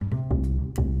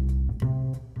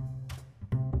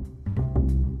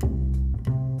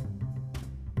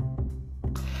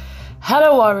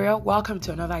Hello warrior, welcome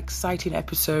to another exciting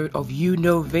episode of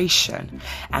Innovation.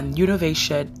 And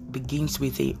innovation begins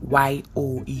with a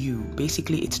Y-O-U.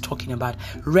 Basically, it's talking about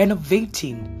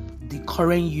renovating the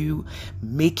current you,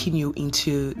 making you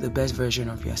into the best version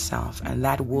of yourself. And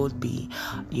that would be,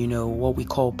 what we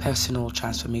call personal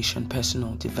transformation,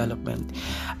 personal development.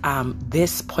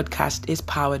 This podcast is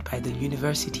powered by the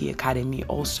University Academy,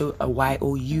 also a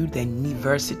Y-O-U, the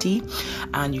University.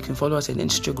 And you can follow us on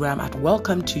Instagram at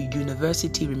Welcome to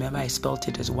University. Remember, I spelled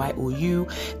it as Y-O-U,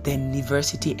 then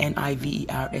University, Niversity.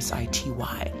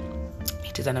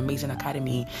 It is an amazing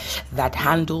academy that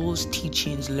handles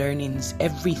teachings, learnings,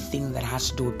 everything that has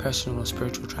to do with personal and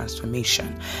spiritual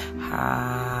transformation.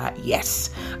 Yes.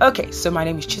 Okay, so my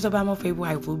name is Chisobamo Fable.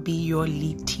 I will be your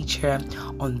lead teacher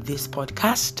on this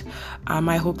podcast.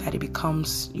 I hope that it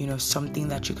becomes, something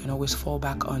that you can always fall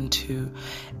back on to,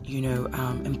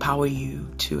 empower you,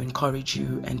 to encourage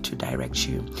you, and to direct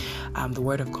you. The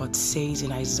Word of God says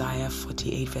in Isaiah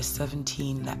 48 verse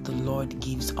 17 that the Lord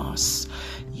gives us,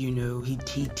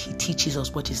 He teaches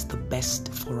us what is the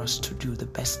best for us to do, the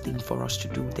best thing for us to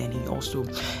do. Then He also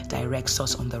directs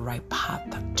us on the right path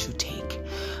to take,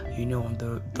 on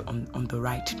the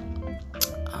right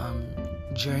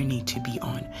journey to be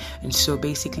on. And so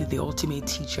basically the ultimate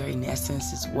teacher, in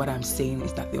essence, is what I'm saying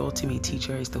is that the ultimate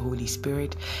teacher is the Holy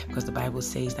Spirit, because the Bible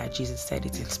says that Jesus said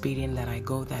it's expedient that I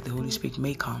go, that the Holy Spirit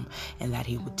may come, and that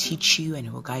He will teach you and He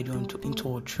will guide you into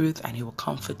all truth, and He will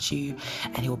comfort you,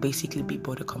 and He will basically be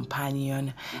both a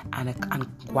companion and a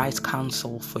wise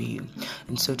counsel for you.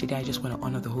 And so today I just want to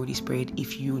honor the Holy Spirit.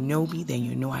 If you know me, then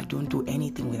you know I don't do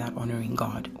anything without honoring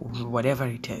God, whatever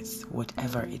it is,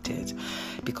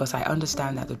 because I understand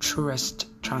that the truest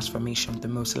transformation, the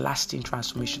most lasting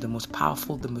transformation, the most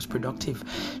powerful, the most productive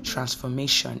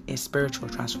transformation is spiritual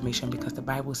transformation, because the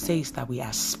Bible says that we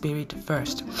are spirit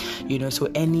first. So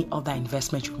any other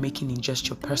investment you're making in just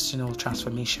your personal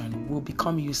transformation will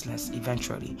become useless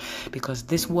eventually, because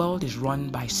this world is run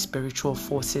by spiritual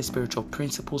forces, spiritual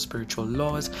principles, spiritual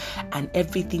laws, and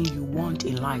everything you want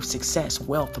in life, success,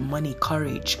 wealth, money,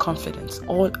 courage, confidence,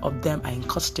 all of them are in the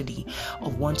custody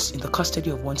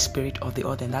of one spirit or the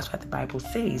other. And that's what the Bible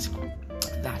says,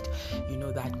 that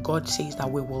that God says that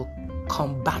we will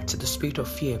combat the spirit of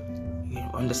fear.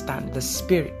 Understand, the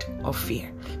spirit of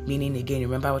fear, meaning, again,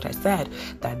 remember what I said,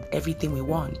 that everything we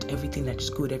want, everything that is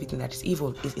good, everything that is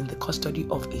evil is in the custody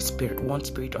of a spirit, one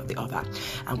spirit or the other.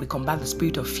 And we combat the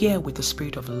spirit of fear with the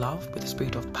spirit of love, with the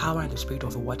spirit of power, and the spirit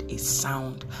of what is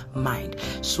sound mind.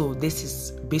 So this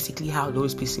is basically how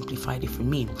those be simplified it for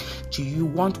me. Do you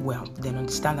want wealth? Then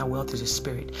understand that wealth is a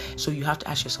spirit. So you have to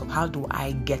ask yourself, how do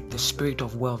I get the spirit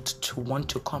of wealth to want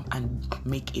to come and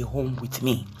make a home with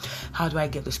me? How do I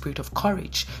get the spirit of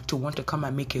courage to want to come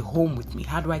and make a home with me?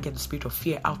 How do I get the spirit of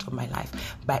fear out of my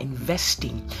life? By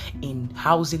investing in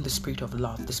housing the spirit of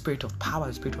love, the spirit of power,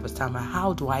 the spirit of stamina.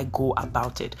 How do I go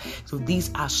about it? So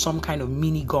these are some kind of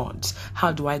mini gods.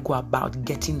 How do I go about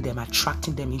getting them,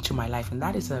 attracting them into my life? And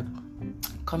that is a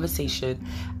conversation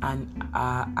and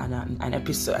an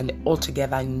episode, and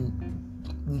altogether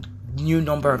new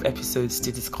number of episodes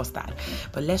to discuss that.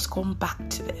 But let's come back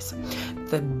to this.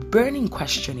 The burning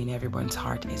question in everyone's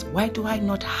heart is, why do I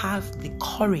not have the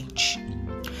courage?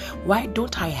 Why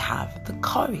don't I have the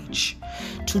courage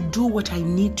to do what I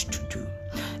need to do?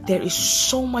 There is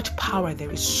so much power,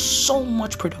 there is so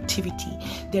much productivity,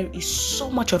 there is so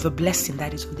much of a blessing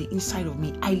that is on the inside of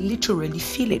me. I literally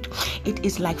feel it. It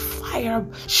is like fire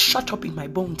shut up in my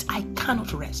bones. I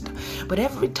cannot rest. But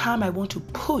every time I want to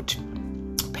put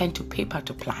pen to paper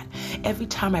to plan, every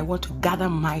time I want to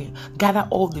gather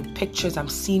all the pictures I'm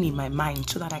seeing in my mind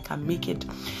so that I can make it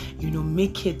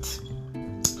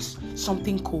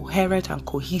something coherent and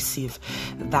cohesive,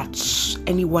 that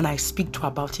anyone I speak to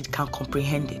about it can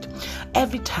comprehend it.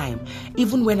 Every time,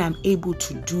 even when I'm able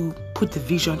to put the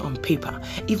vision on paper,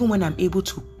 even when I'm able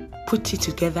to put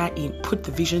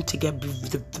the vision together,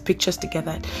 the pictures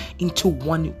together into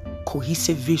one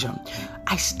cohesive vision,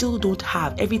 I still don't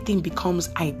have. Everything becomes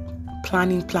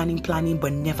planning,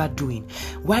 but never doing.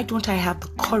 Why don't I have the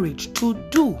courage to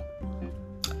do?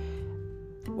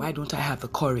 Why don't I have the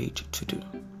courage to do?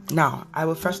 Now, I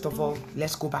will first of all,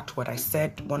 let's go back to what I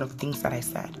said. One of the things that I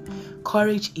said,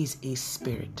 courage is a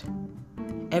spirit.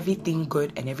 Everything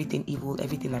good and everything evil,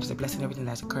 everything that is a blessing, everything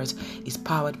that is a curse is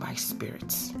powered by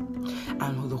spirits.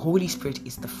 And the Holy Spirit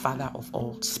is the Father of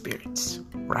all spirits,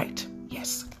 right?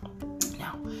 Yes.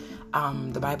 Now,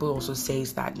 The Bible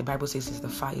says is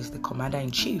the commander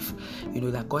in chief.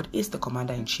 That God is the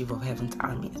commander in chief of heaven's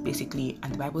armies, basically.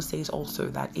 And the Bible says also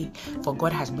that for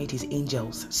God has made his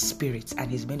angels spirits and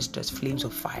his ministers flames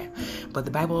of fire. But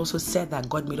the Bible also said that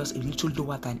God made us a little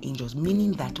lower than angels,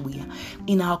 meaning that we are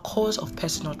in our cause of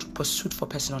personal pursuit for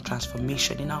personal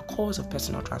transformation. In our cause of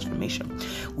personal transformation,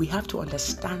 we have to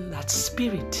understand that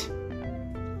spirit,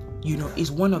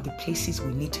 is one of the places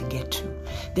we need to get to.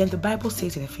 Then the Bible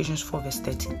says in Ephesians 4 verse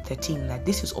 13 that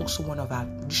this is also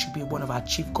this should be one of our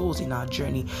chief goals in our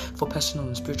journey for personal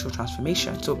and spiritual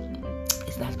transformation. So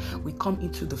is that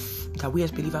we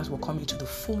as believers will come into the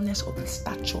fullness of the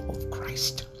stature of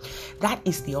Christ. That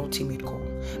is the ultimate goal,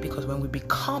 because when we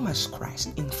become as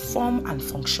Christ in form and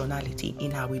functionality, in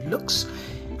how he looks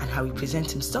and how he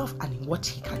presents himself and in what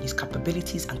his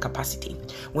capabilities and capacity,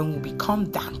 when we become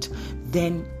that,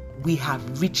 then we have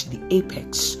reached the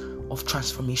apex of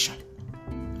transformation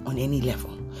on any level.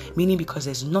 Meaning, because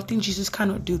there's nothing Jesus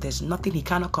cannot do, there's nothing he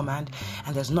cannot command,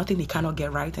 and there's nothing he cannot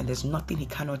get right, and there's nothing he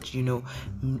cannot, he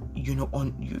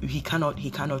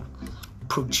cannot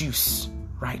produce,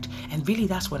 right? And really,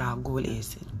 that's what our goal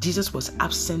is. Jesus was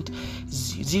absent.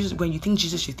 When you think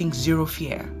Jesus, you think zero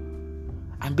fear.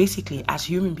 And basically, as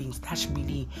human beings, that's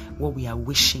really what we are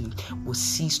wishing will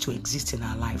cease to exist in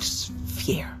our lives: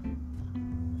 fear.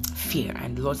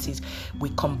 And the Lord says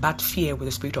we combat fear with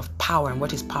the spirit of power. And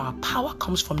what is power? Power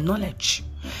comes from knowledge.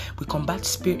 We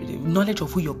combat knowledge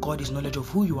of who your God is, knowledge of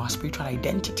who you are, spiritual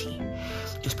identity,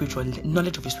 your spiritual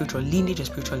knowledge of your spiritual lineage, your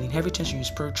spiritual inheritance, your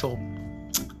spiritual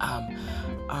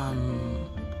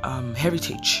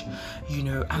heritage,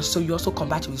 and so you also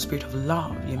combat it with the spirit of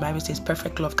love. The Bible says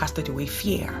perfect love casteth away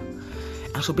fear.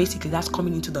 And so basically that's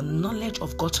coming into the knowledge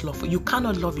of God's love. You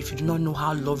cannot love if you do not know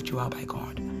how loved you are by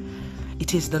God.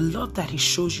 It is the love that he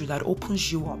shows you that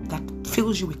opens you up, that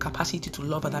fills you with capacity to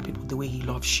love other people the way he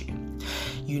loves you.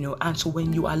 And so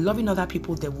when you are loving other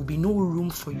people, there will be no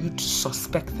room for you to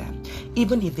suspect them.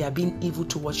 Even if they are being evil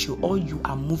towards you, all you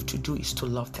are moved to do is to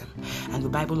love them. And the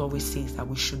Bible always says that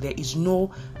there is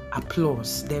no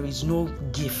applause, there is no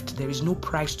gift, there is no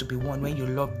prize to be won when you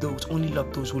only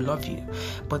love those who love you.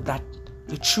 But that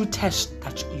the true test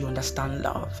that you understand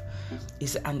love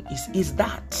is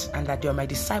that, and that you're my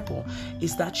disciple,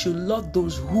 is that you love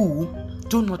those who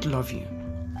do not love you.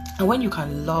 And when you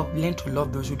can learn to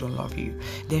love those who don't love you,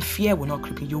 then fear will not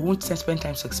creep in. You won't spend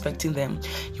time suspecting them.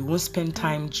 You won't spend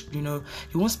time,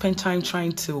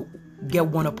 trying to get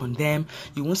one up on them.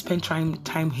 You won't spend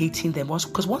time hating them.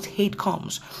 Because once hate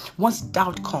comes, once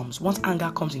doubt comes, once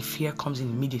anger comes in, fear comes in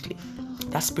immediately.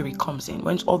 That spirit comes in.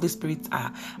 When all the spirits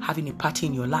are having a party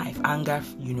in your life, anger,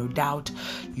 doubt,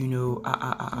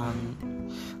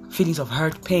 feelings of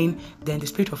hurt, pain, then the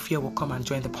spirit of fear will come and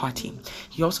join the party.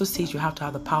 He also says you have to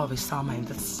have the power of a sound mind.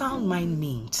 The sound mind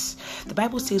means, the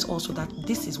Bible says also that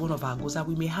this is one of our goals, that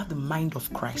we may have the mind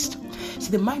of Christ.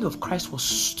 See, the mind of Christ was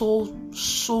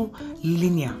so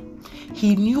linear.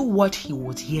 He knew what he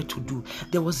was here to do.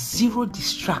 There was zero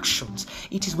distractions.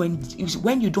 It is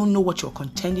when you don't know what you're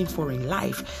contending for in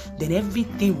life, then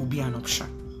everything will be an option.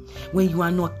 When you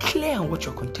are not clear on what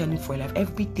you're contending for in life,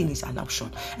 everything is an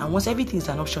option. And once everything is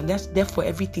an option, therefore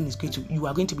everything is you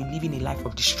are going to be living a life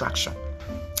of distraction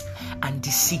and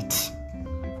deceit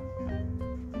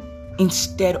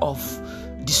instead of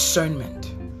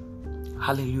discernment.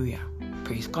 Hallelujah.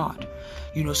 Praise God.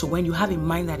 So when you have a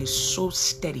mind that is so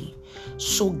steady,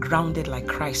 so grounded like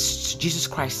Jesus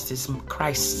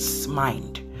Christ's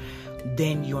mind,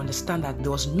 then you understand that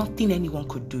there was nothing anyone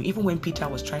could do. Even when Peter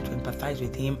was trying to empathize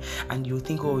with him, and you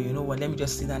think, oh, you know what, let me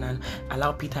just sit down and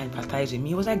allow Peter to empathize with me.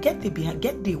 He was like, get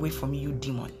thee away from me, you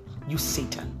demon, you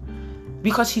Satan.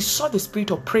 Because he saw the spirit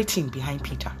operating behind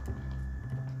Peter.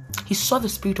 He saw the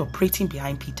spirit operating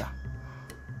behind Peter.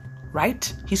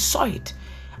 Right? He saw it.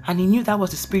 And he knew that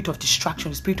was the spirit of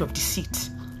distraction, the spirit of deceit.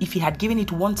 If he had given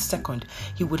it 1 second,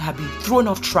 he would have been thrown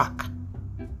off track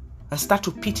and start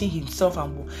to pity himself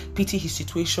and pity his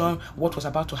situation, what was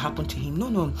about to happen to him.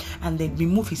 No. And then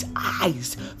remove his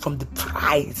eyes from the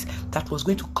prize that was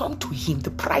going to come to him,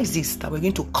 the prizes that were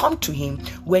going to come to him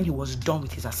when he was done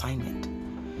with his assignment.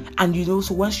 And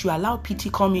so once you allow pity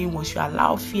come in, once you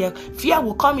allow fear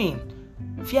will come in.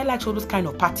 Fear likes all those kind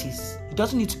of parties. It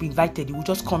doesn't need to be invited, it will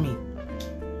just come in.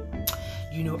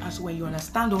 As when you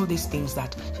understand all these things,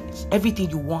 that everything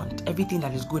you want, everything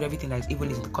that is good, everything that is evil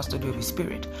is in the custody of your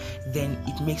spirit, then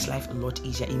it makes life a lot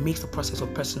easier. It makes the process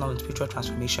of personal and spiritual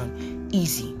transformation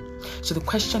easy. So the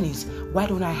question is, why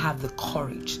don't I have the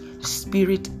courage?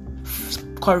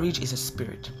 Courage is a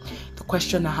spirit. The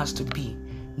question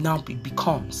now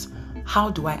becomes, How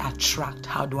do I attract?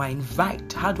 How do I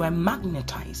invite? How do I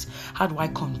magnetize? How do I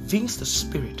convince the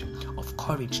spirit of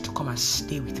courage to come and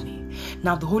stay with me?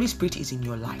 Now, the Holy Spirit is in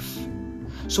your life.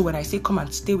 So when I say come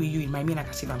and stay with you, it might mean like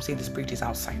as if I'm saying the Spirit is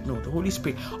outside. No, the Holy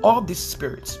Spirit, all these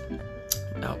spirits,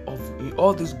 of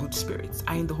all these good spirits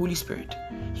are in the Holy Spirit.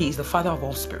 He is the Father of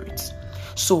all spirits.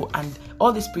 So, and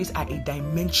all the spirits are a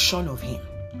dimension of Him.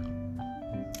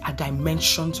 Are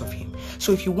dimensions of Him.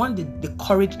 So if you want the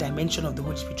courage dimension of the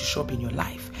Holy Spirit to show up in your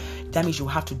life, that means you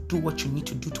have to do what you need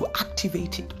to do to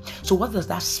activate it. So what does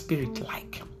that spirit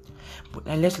like?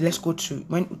 And let's go to,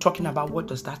 when talking about what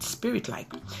does that spirit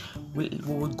like, we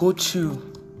will go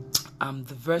to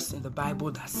the verse in the Bible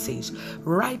that says,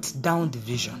 write down the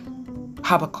vision.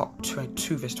 Habakkuk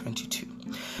 2 verse 22.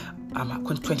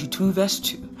 22 verse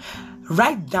 2.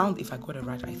 Write down, if I got it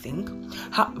right, I think.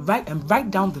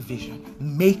 Write down the vision.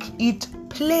 Make it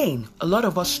plain. A lot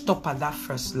of us stop at that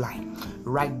first line.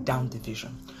 Write down the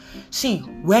vision. See,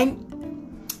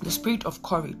 when the spirit of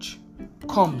courage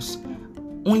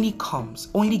only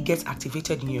gets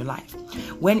activated in your life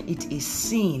when it is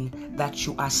seen that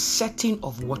you are certain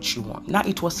of what you want. Now,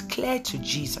 it was clear to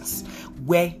Jesus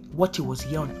what He was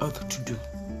here on earth to do.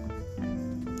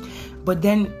 But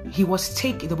then He was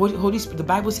taken, the Holy Spirit, the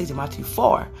Bible says in Matthew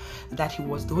 4 that the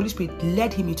Holy Spirit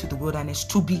led Him into the wilderness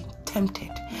to be tempted.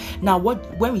 Now,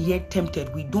 when we hear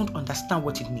tempted, we don't understand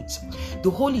what it means.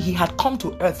 He had come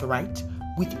to earth, right,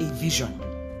 with a vision.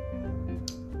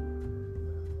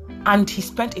 And He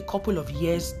spent a couple of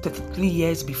years, 33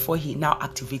 years before He now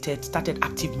started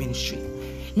active ministry.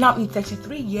 Now, in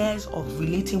 33 years of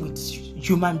relating with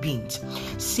human beings,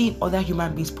 seeing other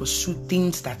human beings pursue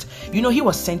things that, He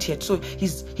was sent here. So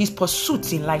his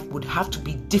pursuits in life would have to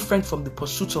be different from the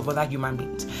pursuits of other human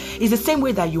beings. It's the same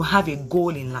way that you have a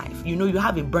goal in life. You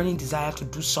have a burning desire to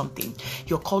do something.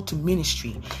 You're called to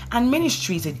ministry. And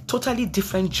ministry is a totally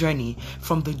different journey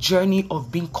from the journey of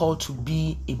being called to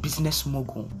be a business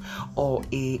mogul or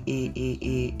a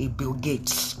Bill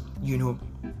Gates,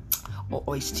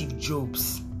 or a Steve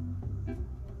Jobs,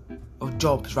 or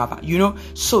Jobs rather,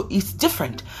 so it's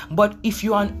different. But if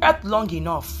you're on earth long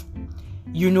enough,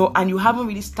 and you haven't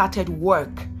really started work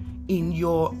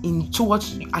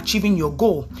towards achieving your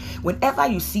goal, whenever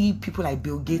you see people like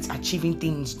Bill Gates achieving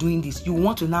things, doing this, you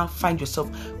want to now find yourself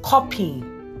copying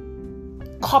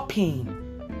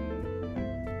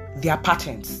their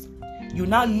patterns. You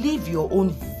now leave your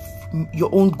own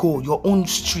goal, your own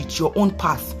street, your own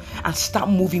path, and start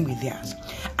moving with theirs.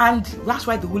 And that's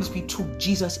why the Holy Spirit took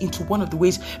Jesus into one of the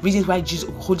reasons why the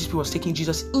Holy Spirit was taking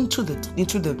Jesus into the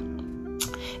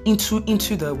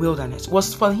wilderness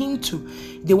was for Him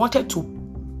they wanted to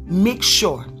make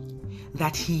sure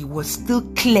that He was still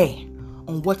clear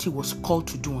on what He was called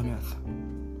to do on earth.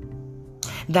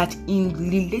 That in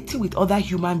relating with other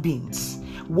human beings,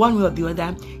 one way or the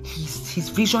other, his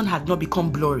vision had not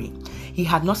become blurry. He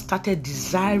had not started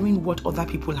desiring what other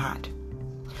people had.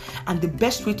 And the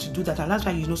best way to do that, and that's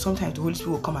why sometimes the Holy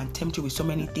Spirit will come and tempt you with so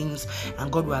many things,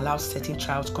 and God will allow certain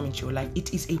trials come into your life.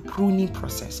 It is a pruning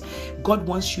process. God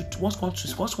wants to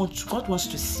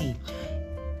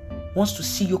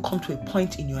see you come to a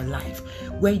point in your life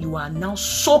where you are now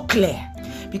so clear.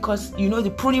 Because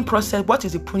the pruning process, what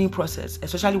is the pruning process?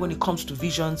 Especially when it comes to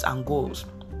visions and goals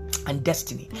and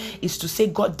destiny, is to say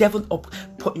devil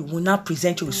will now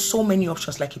present you with so many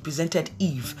options, like He presented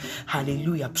Eve,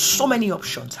 hallelujah, so many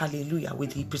options, hallelujah,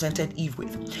 he presented Eve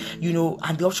with,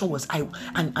 and the option was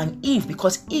and Eve,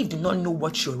 because Eve did not know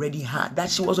what she already had, that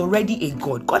she was already a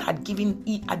god. God had given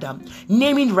Adam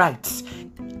naming rights.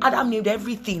 Adam named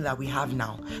everything that we have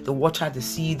now, the water, the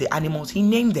sea, the animals. He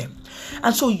named them.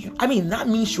 And so, that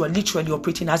means you are literally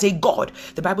operating as a god.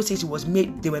 The Bible says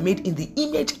they were made in the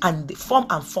image and the form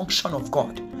and function of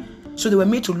God. So they were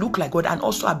made to look like God, and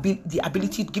also given the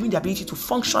ability to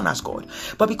function as God.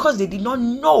 But because they did not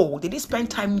know, they didn't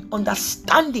spend time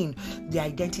understanding their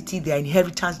identity, their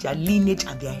inheritance, their lineage,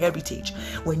 and their heritage.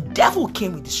 When devil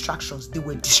came with distractions, they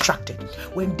were distracted.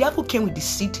 When devil came with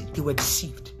deceit, they were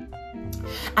deceived.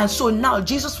 And so now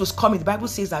Jesus was coming. The Bible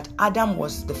says that Adam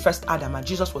was the first Adam and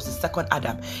Jesus was the second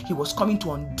Adam. He was coming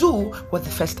to undo what the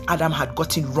first Adam had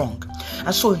gotten wrong.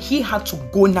 And so He had to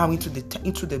go now into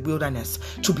the wilderness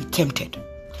to be tempted.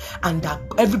 And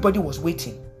everybody was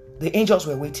waiting. The angels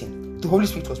were waiting. The Holy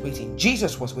Spirit was waiting.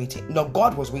 Jesus was waiting. No,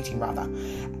 God was waiting rather.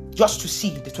 Just to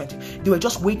see They were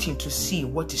just waiting to see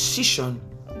what decision,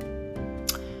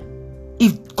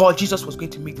 if Jesus was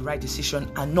going to make the right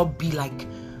decision and not be like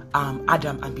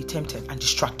Adam and be tempted and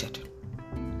distracted.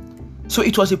 So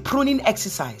it was a pruning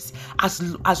exercise as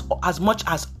much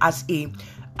as a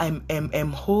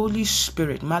Holy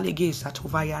Spirit.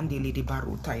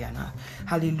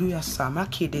 Hallelujah.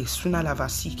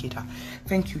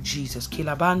 Thank you, Jesus.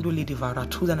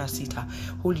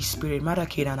 Holy Spirit.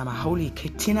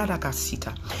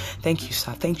 Thank you,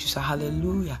 sir. Thank you, sir.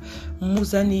 Hallelujah.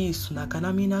 Holy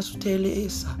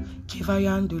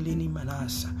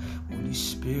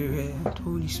Spirit.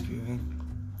 Holy Spirit.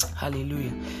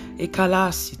 Hallelujah.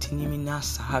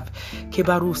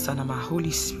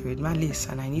 Holy Spirit,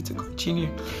 and I need to continue.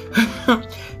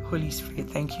 Holy Spirit,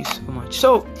 thank you so much.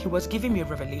 So he was giving me a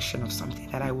revelation of something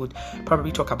that I would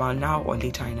probably talk about now or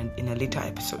later in a later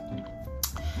episode.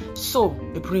 So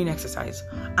the praying exercise,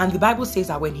 and the Bible says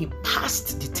that when he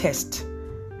passed the test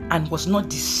and was not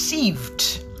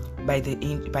deceived by the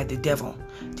devil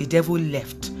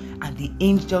left, and the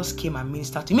angels came and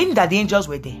ministered to him, meaning that the angels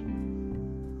were there.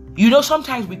 You know,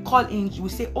 sometimes we call angels, we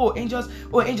say, angels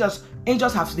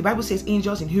have, the Bible says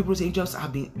angels in Hebrews,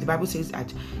 the Bible says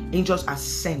that angels are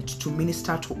sent to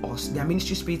minister to us. Their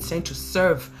ministry spirit sent to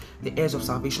serve the heirs of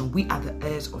salvation. We are the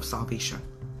heirs of salvation.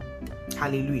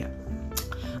 Hallelujah.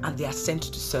 And they are sent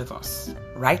to serve us,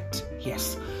 right?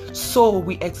 Yes. So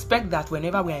we expect that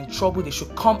whenever we are in trouble, they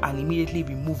should come and immediately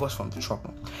remove us from the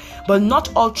trouble. But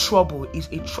not all trouble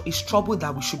is trouble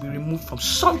that we should be removed from.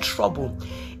 Some trouble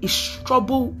is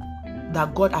trouble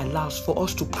that God allows for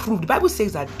us to prove. The Bible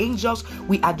says that angels,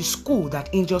 we are the school that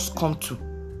angels come to.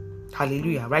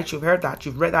 Hallelujah, right? You've heard that.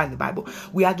 You've read that in the Bible.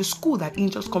 We are the school that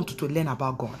angels come to learn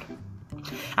about God.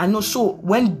 And also,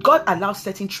 when God allows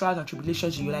certain trials and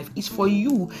tribulations in your life, it's for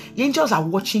you. The angels are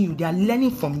watching you. They are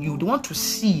learning from you. They want to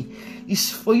see. It's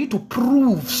for you to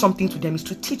prove something to them. It's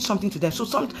to teach something to them.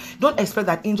 So don't expect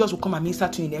that angels will come and minister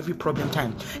to you in every problem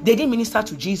time. They didn't minister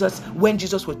to Jesus when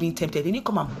Jesus was being tempted. They didn't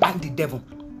come and bind the devil.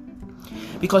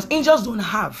 Because angels don't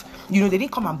have, they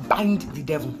didn't come and bind the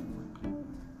devil.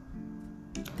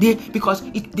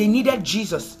 They needed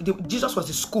Jesus. Jesus was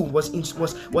the school,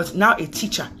 was now a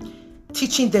teacher.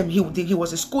 Teaching them, he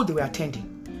was a school they were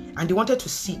attending, and they wanted to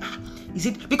see, is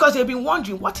it because they've been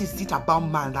wondering, what is it about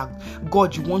man that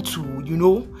God you want to,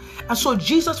 and so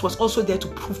Jesus was also there to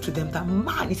prove to them that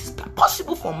man, it is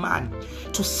possible for man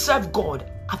to serve God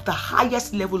at the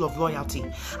highest level of loyalty,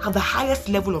 at the highest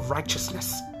level of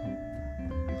righteousness.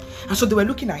 And so they were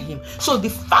looking at him. So the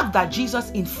fact that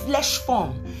Jesus in flesh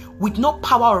form, with no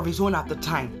power of his own at the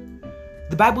time,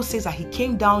 the Bible says that he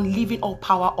came down leaving all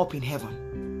power up in heaven.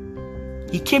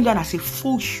 He came down as a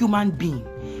full human being,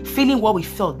 feeling what we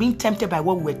felt, being tempted by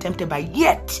what we were tempted by,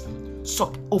 yet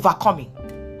overcoming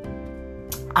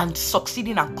and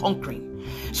succeeding and conquering.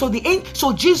 So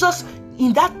Jesus,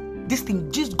 in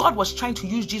God was trying to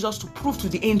use Jesus to prove to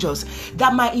the angels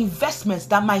that my investments,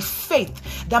 that my faith,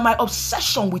 that my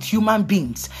obsession with human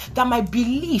beings, that my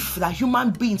belief that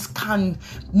human beings can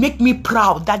make me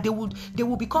proud, that they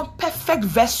will become perfect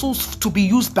vessels to be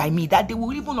used by me, that they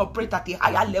will even operate at a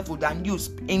higher level than use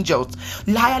angels,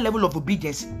 the higher level of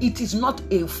obedience. It's not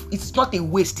a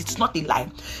waste. It's not a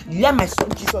lie. Let my son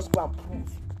Jesus go and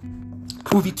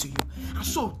prove it to you. And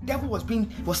so devil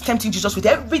was tempting Jesus with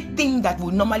everything that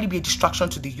would normally be a distraction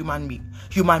to the human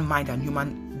mind and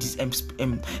human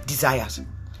desires.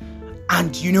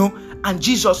 And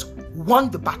Jesus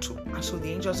won the battle. And so the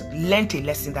angels learned a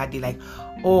lesson that day, like,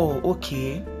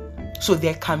 okay, so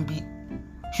there can be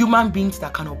human beings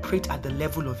that can operate at the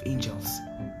level of angels.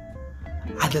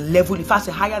 At the level, if I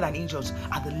say higher than angels,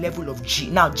 at the level of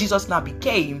Now Jesus now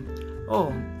became,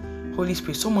 Holy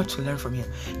Spirit, so much to learn from here.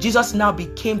 Jesus now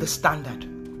became the standard.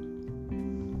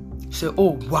 So,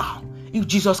 wow, if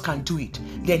Jesus can do it,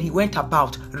 then he went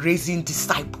about raising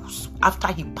disciples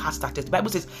after he passed that test. The Bible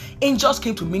says angels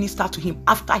came to minister to him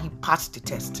after he passed the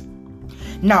test.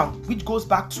 Now, which goes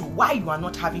back to why you are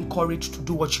not having courage to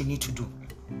do what you need to do.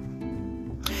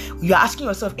 You are asking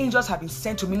yourself, angels have been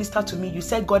sent to minister to me. You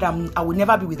said, God, I will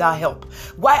never be without help.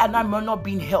 Why am I not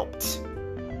being helped?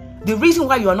 The reason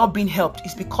why you are not being helped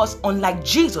is because, unlike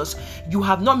Jesus, you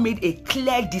have not made a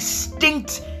clear,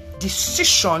 distinct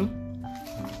decision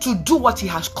to do what he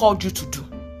has called you to do.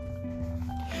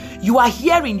 You are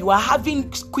having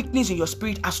quickness in your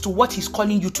spirit as to what he's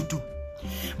calling you to do.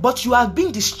 But you are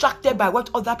being distracted by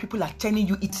what other people are telling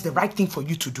you it's the right thing for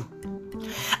you to do.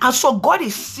 And so God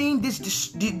is seeing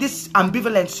this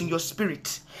ambivalence in your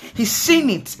spirit. He's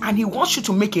seeing it, and he wants you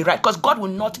to make it right, because God will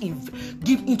not give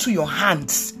into your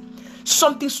hands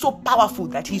something so powerful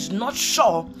that he's not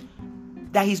seeing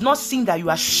that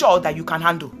you are sure that you can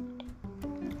handle.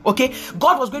 Okay,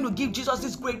 God was going to give Jesus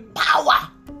this great power,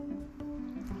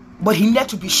 but he needed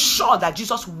to be sure that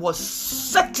Jesus was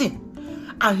certain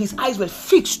and his eyes were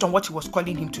fixed on what he was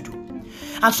calling him to do.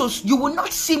 And so you will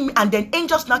not see me, and then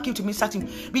angels now came to minister to me.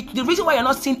 The reason why you're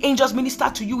not seeing angels minister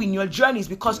to you in your journey is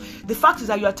because the fact is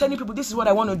that you are telling people, this is what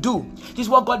I want to do. This is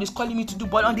what God is calling me to do.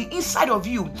 But on the inside of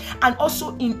you, and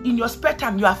also in your spare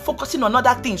time, you are focusing on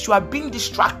other things. You are being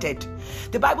distracted.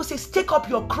 The Bible says, take up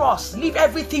your cross, leave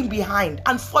everything behind,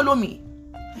 and follow me.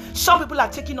 Some people are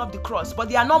taking up the cross, but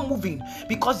they are not moving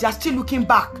because they are still looking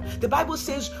back. The Bible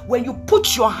says, when you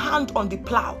put your hand on the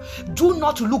plow, do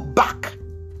not look back.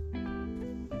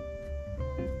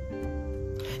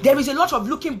 There is a lot of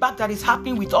looking back that is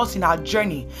happening with us in our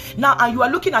journey. Now, and you are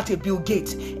looking at a Bill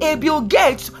Gates. A Bill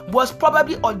Gates was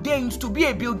probably ordained to be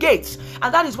a Bill Gates.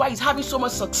 And that is why he's having so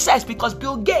much success, because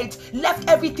Bill Gates left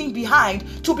everything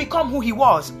behind to become who he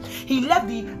was. He left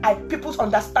the people's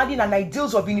understanding and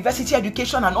ideals of university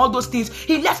education and all those things.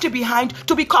 He left it behind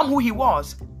to become who he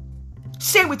was.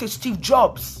 Same with Steve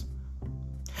Jobs.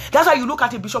 That's why you look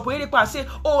at a Bishop Oyedepo and say,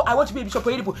 oh, I want to be a Bishop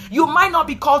Oyedepo. You might not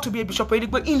be called to be a Bishop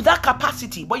Oyedepo in that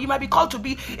capacity, but you might be called to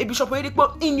be a Bishop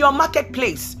Oyedepo in your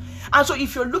marketplace. And so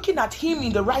if you're looking at him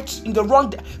for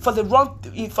the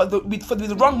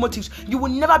wrong motives, you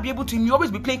will never be able to. You always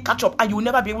be playing catch up, and you will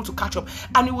never be able to catch up.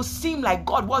 And it will seem like,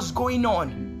 God, what's going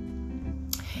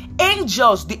on?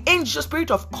 Angels, the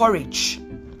spirit of courage,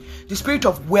 the spirit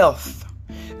of wealth,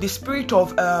 the spirit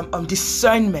of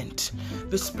discernment,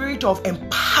 the spirit of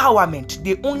empowerment,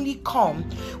 they only come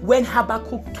when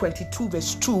Habakkuk 22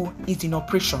 verse 2 is in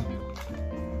operation.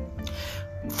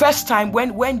 First time when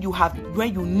they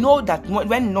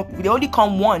only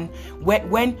come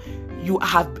when you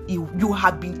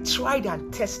have been tried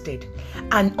and tested,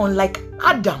 and unlike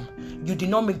Adam, you did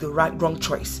not make the wrong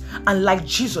choice, and like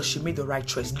Jesus, you made the right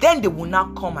choice. Then they will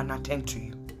now come and attend to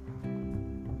you.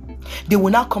 They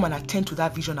will now come and attend to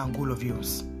that vision and goal of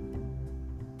yours.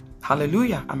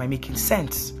 Hallelujah. Am I making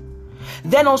sense?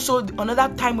 Then also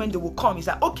another time when they will come is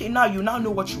that, okay, now you now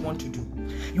know what you want to do.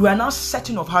 You are now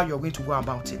certain of how you're going to go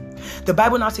about it. The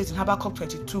Bible now says in Habakkuk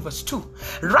 22 verse 2,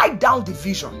 write down the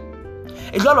vision.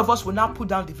 A lot of us will now put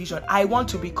down the vision. I want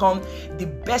to become the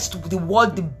best,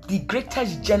 the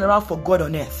greatest general for God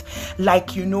on earth. Like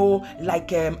Pastor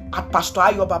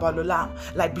Ayo Babalola,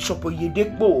 like Bishop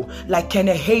Oyedepo, like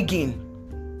Kenneth Hagin,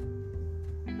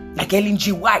 like Ellen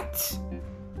G. White.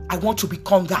 I want to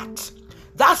become that.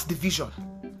 That's the vision.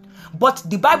 But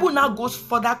the Bible now goes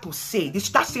further to say,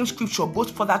 that same scripture goes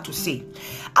further to say,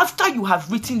 after you have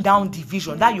written down the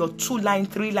vision, that your 2-line,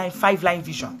 3-line, 5-line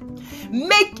vision,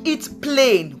 make it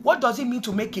plain. What does it mean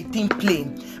to make a thing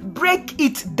plain? Break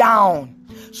it down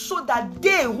so that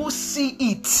they who see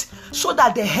it, so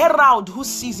that the herald who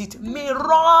sees it may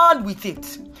run with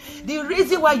it. The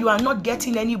reason why you are not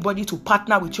getting anybody to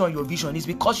partner with you on your vision is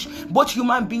because both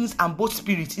human beings and both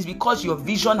spirits, is because your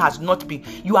vision has not been,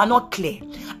 you are not clear,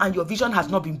 and your vision has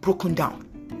not been broken down.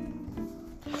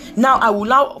 Now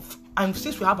and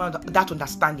since we have that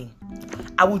understanding,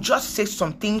 I will just say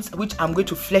some things which I'm going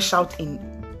to flesh out in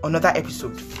another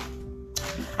episode.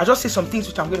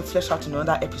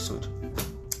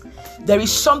 There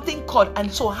is something called,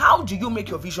 and so how do you make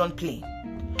your vision plain?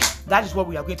 That is what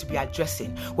we are going to be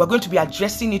addressing. We're going to be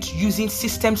addressing it using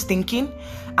systems thinking,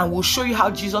 and we'll show you how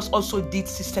Jesus also did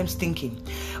systems thinking.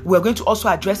 We're going to also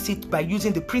address it by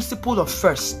using the principle of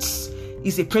firsts.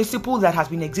 It's a principle that has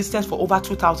been in existence for over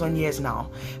 2,000 years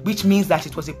now, which means that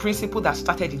it was a principle that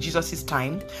started in Jesus'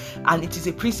 time, and it is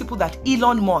a principle that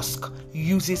Elon Musk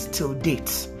uses till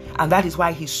date, and that is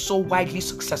why he's so widely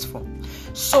successful.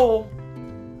 So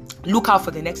look out for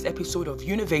the next episode of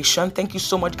Univation. Thank you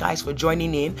so much, guys, for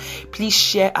joining in. Please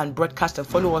share and broadcast and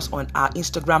follow us on our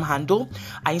Instagram handle,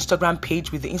 our Instagram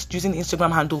page using the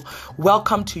Instagram handle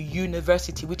Welcome to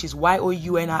University, which is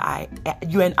YOUNIVERSITY.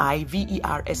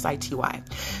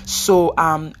 So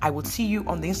I will see you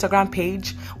on the Instagram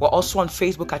page. We're also on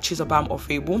Facebook at Chizobam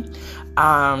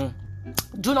Ofebu.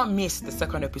 Do not miss the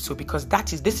second episode, because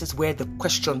this is where the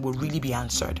question will really be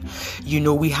answered.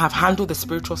 We have handled the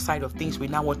spiritual side of things. We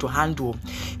now want to handle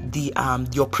the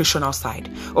operational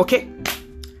side. Okay?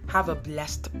 Have a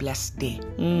blessed day.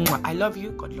 I love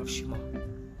you. God loves you more.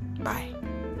 Bye.